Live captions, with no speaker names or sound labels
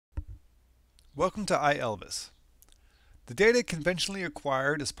Welcome to iELVis. The data conventionally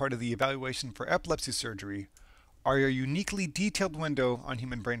acquired as part of the evaluation for epilepsy surgery are a uniquely detailed window on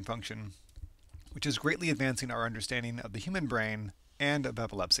human brain function, which is greatly advancing our understanding of the human brain and of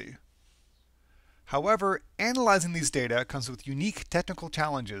epilepsy. However, analyzing these data comes with unique technical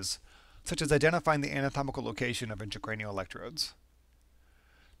challenges, such as identifying the anatomical location of intracranial electrodes.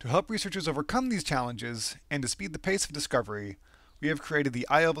 To help researchers overcome these challenges and to speed the pace of discovery, we have created the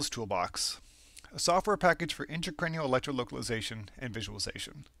iELVis toolbox, a software package for intracranial electrode localization and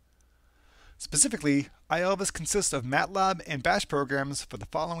visualization. Specifically, iELVis consists of MATLAB and Bash programs for the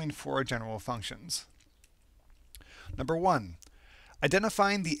following four general functions. Number 1,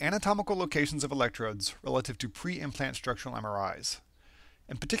 identifying the anatomical locations of electrodes relative to pre-implant structural MRIs.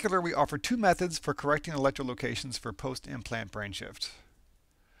 In particular, we offer two methods for correcting electrode locations for post-implant brain shift.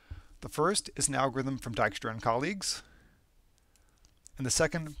 The first is an algorithm from Dijkstra and colleagues, and the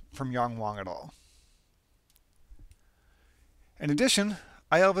second from Yang Wang et al. In addition,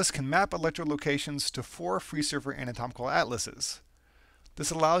 iELVis can map electrode locations to 4 free-surfer anatomical atlases.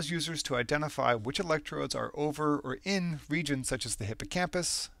 This allows users to identify which electrodes are over or in regions such as the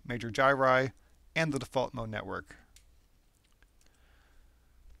hippocampus, major gyri, and the default mode network.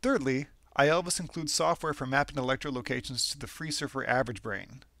 Thirdly, iELVis includes software for mapping electrode locations to the free-surfer average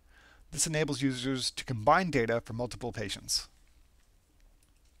brain. This enables users to combine data from multiple patients.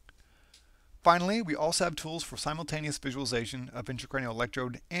 Finally, we also have tools for simultaneous visualization of intracranial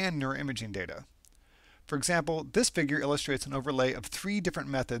electrode and neuroimaging data. For example, this figure illustrates an overlay of 3 different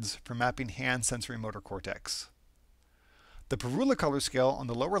methods for mapping hand sensory motor cortex. The Perula color scale on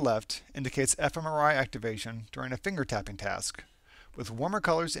the lower left indicates fMRI activation during a finger tapping task, with warmer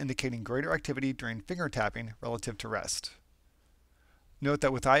colors indicating greater activity during finger tapping relative to rest. Note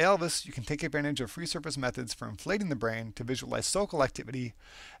that with iELVis, you can take advantage of free surface methods for inflating the brain to visualize sulcal activity,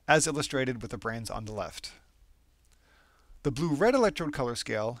 as illustrated with the brains on the left. The blue-red electrode color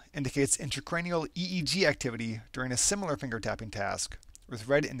scale indicates intracranial EEG activity during a similar finger tapping task, with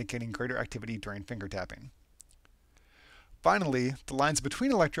red indicating greater activity during finger tapping. Finally, the lines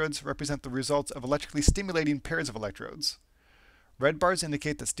between electrodes represent the results of electrically stimulating pairs of electrodes. Red bars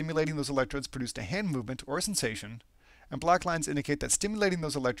indicate that stimulating those electrodes produced a hand movement or a sensation, and black lines indicate that stimulating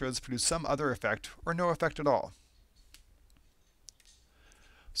those electrodes produced some other effect or no effect at all.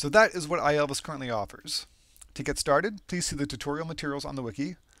 So that is what iELVis currently offers. To get started, please see the tutorial materials on the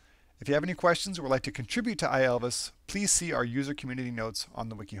wiki. If you have any questions or would like to contribute to iELVis, please see our user community notes on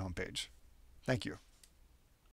the wiki homepage. Thank you.